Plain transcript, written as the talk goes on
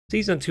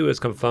Season 2 is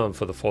confirmed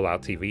for the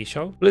Fallout TV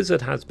show.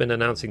 Blizzard has been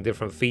announcing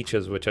different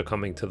features which are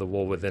coming to the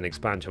War Within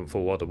expansion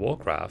for World of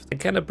Warcraft, and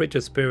Kenna Bridge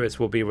of Spirits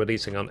will be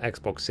releasing on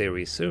Xbox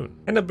Series soon.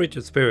 Kenna Bridge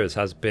of Spirits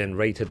has been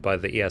rated by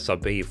the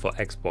ESRB for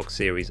Xbox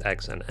Series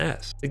X and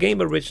S. The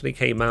game originally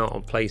came out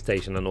on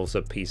PlayStation and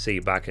also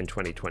PC back in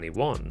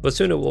 2021, but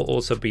soon it will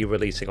also be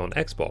releasing on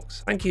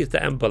Xbox. Thank you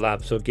to Ember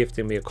Labs for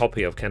gifting me a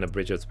copy of Kenna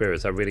Bridge of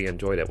Spirits. I really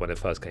enjoyed it when it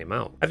first came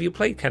out. Have you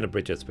played Kenna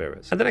Bridge of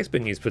Spirits? And the next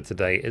big news for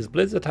today is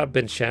Blizzard have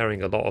been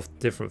sharing a lot of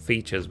different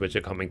features which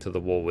are coming to the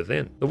War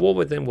Within. The War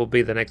Within will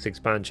be the next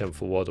expansion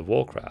for World of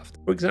Warcraft.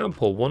 For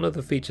example, one of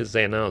the features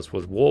they announced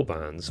was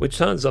Warbands, which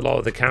turns a lot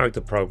of the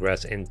character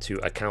progress into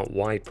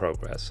account-wide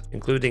progress,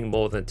 including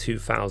more than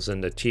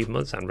 2,000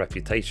 achievements and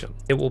reputation.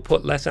 It will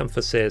put less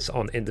emphasis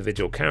on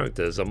individual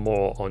characters and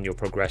more on your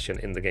progression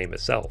in the game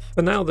itself.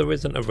 For now, there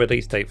isn't a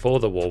release date for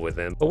the War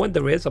Within, but when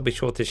there is, I'll be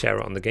sure to share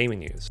it on the gaming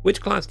news.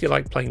 Which class do you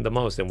like playing the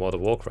most in World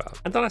of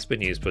Warcraft? And the last bit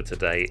of news for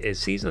today is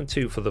Season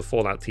 2 for the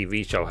Fallout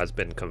TV show has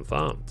been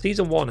confirmed.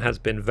 Season 1 has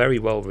been very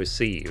well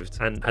received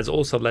and has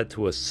also led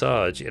to a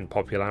surge in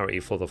popularity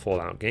for the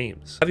Fallout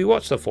games. Have you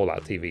watched the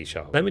Fallout TV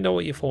show? Let me know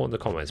what you thought in the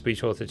comments. Be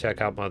sure to check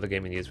out my other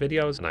gaming news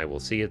videos, and I will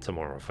see you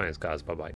tomorrow. Thanks guys, bye bye.